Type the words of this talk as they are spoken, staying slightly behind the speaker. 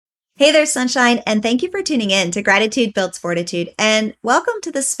Hey there, sunshine, and thank you for tuning in to Gratitude Builds Fortitude, and welcome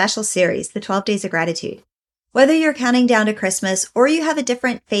to this special series, the 12 Days of Gratitude. Whether you're counting down to Christmas or you have a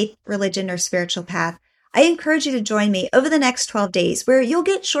different faith, religion, or spiritual path, I encourage you to join me over the next 12 days where you'll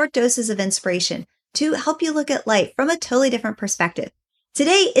get short doses of inspiration to help you look at life from a totally different perspective.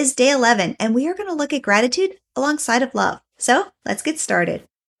 Today is day 11, and we are going to look at gratitude alongside of love. So let's get started.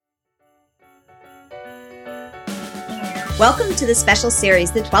 Welcome to the special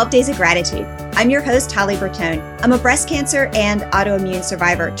series, The 12 Days of Gratitude. I'm your host, Holly Bertone. I'm a breast cancer and autoimmune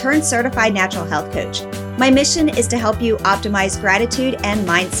survivor turned certified natural health coach. My mission is to help you optimize gratitude and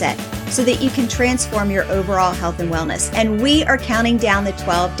mindset so that you can transform your overall health and wellness. And we are counting down the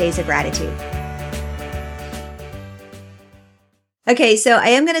 12 Days of Gratitude. Okay, so I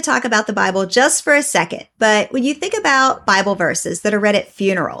am going to talk about the Bible just for a second, but when you think about Bible verses that are read at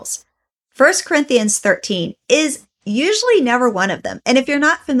funerals, 1 Corinthians 13 is usually never one of them. And if you're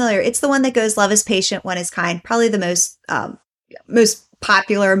not familiar, it's the one that goes, love is patient, one is kind, probably the most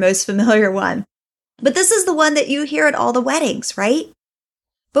popular, most familiar one. But this is the one that you hear at all the weddings, right?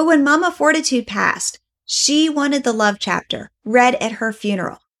 But when Mama Fortitude passed, she wanted the love chapter read at her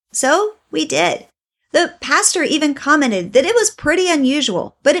funeral. So we did. The pastor even commented that it was pretty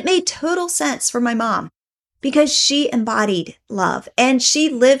unusual, but it made total sense for my mom because she embodied love and she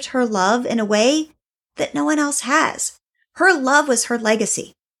lived her love in a way that no one else has. Her love was her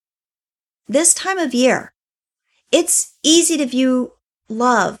legacy. This time of year, it's easy to view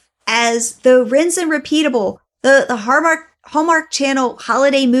love as the rinse and repeatable, the Hallmark Channel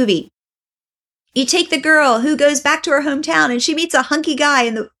holiday movie. You take the girl who goes back to her hometown and she meets a hunky guy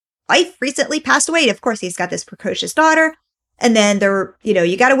and the wife recently passed away. Of course, he's got this precocious daughter. And then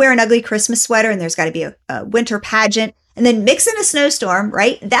you got to wear an ugly Christmas sweater and there's got to be a winter pageant. And then mix in a snowstorm,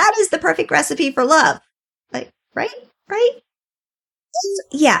 right? That is the perfect recipe for love. Like, right?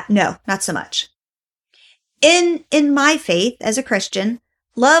 Yeah, no, not so much. In my faith as a Christian,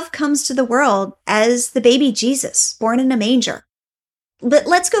 love comes to the world as the baby Jesus, born in a manger. But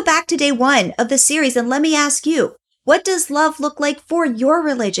let's go back to day 1 of the series and let me ask you, what does love look like for your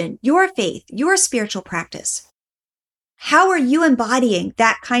religion, your faith, your spiritual practice? How are you embodying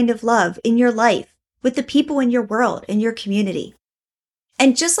that kind of love in your life? With the people in your world, in your community.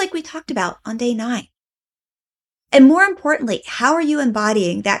 And just like we talked about on day 9. And more importantly, how are you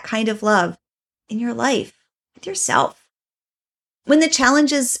embodying that kind of love in your life with yourself? When the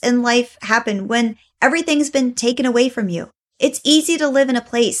challenges in life happen, when everything's been taken away from you, it's easy to live in a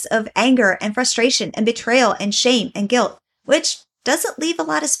place of anger and frustration and betrayal and shame and guilt, which doesn't leave a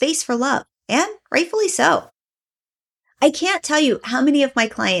lot of space for love, and rightfully so. I can't tell you how many of my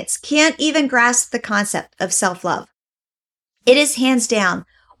clients can't even grasp the concept of self-love. It is hands down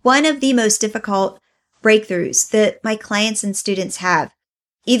one of the most difficult breakthroughs that my clients and students have,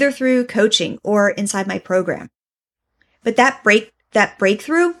 either through coaching or inside my program. But that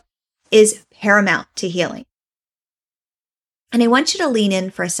breakthrough is paramount to healing. And I want you to lean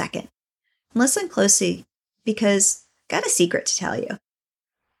in for a second and listen closely because I got a secret to tell you.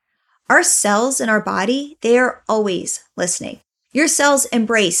 Our cells in our body, they are always listening. Your cells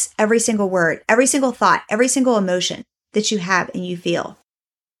embrace every single word, every single thought, every single emotion that you have and you feel.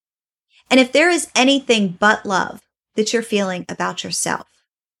 And if there is anything but love that you're feeling about yourself,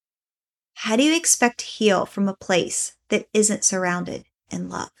 how do you expect to heal from a place that isn't surrounded in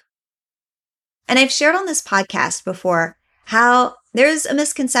love? And I've shared on this podcast before how there's a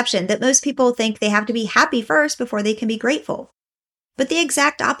misconception that most people think they have to be happy first before they can be grateful. But the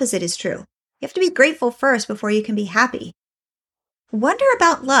exact opposite is true. You have to be grateful first before you can be happy. Wonder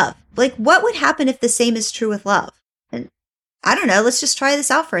about love. Like, what would happen if the same is true with love? And I don't know, let's just try this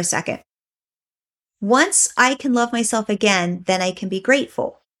out for a second. Once I can love myself again, then I can be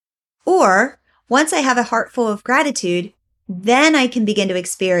grateful. Or once I have a heart full of gratitude, then I can begin to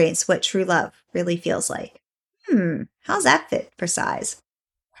experience what true love really feels like. How's that fit for size?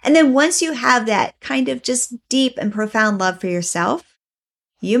 And then once you have that kind of just deep and profound love for yourself,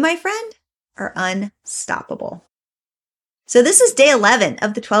 you, my friend, are unstoppable. So this is day 11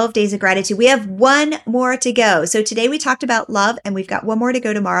 of the 12 Days of Gratitude. We have one more to go. So today we talked about love and we've got one more to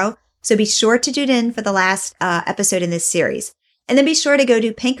go tomorrow. So be sure to tune in for the last episode in this series. And then be sure to go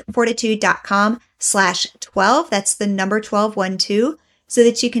to pinkfortitude.com/12. That's the number 1212 so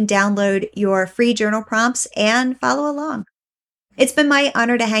that you can download your free journal prompts and follow along. It's been my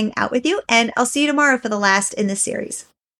honor to hang out with you, and I'll see you tomorrow for the last in this series.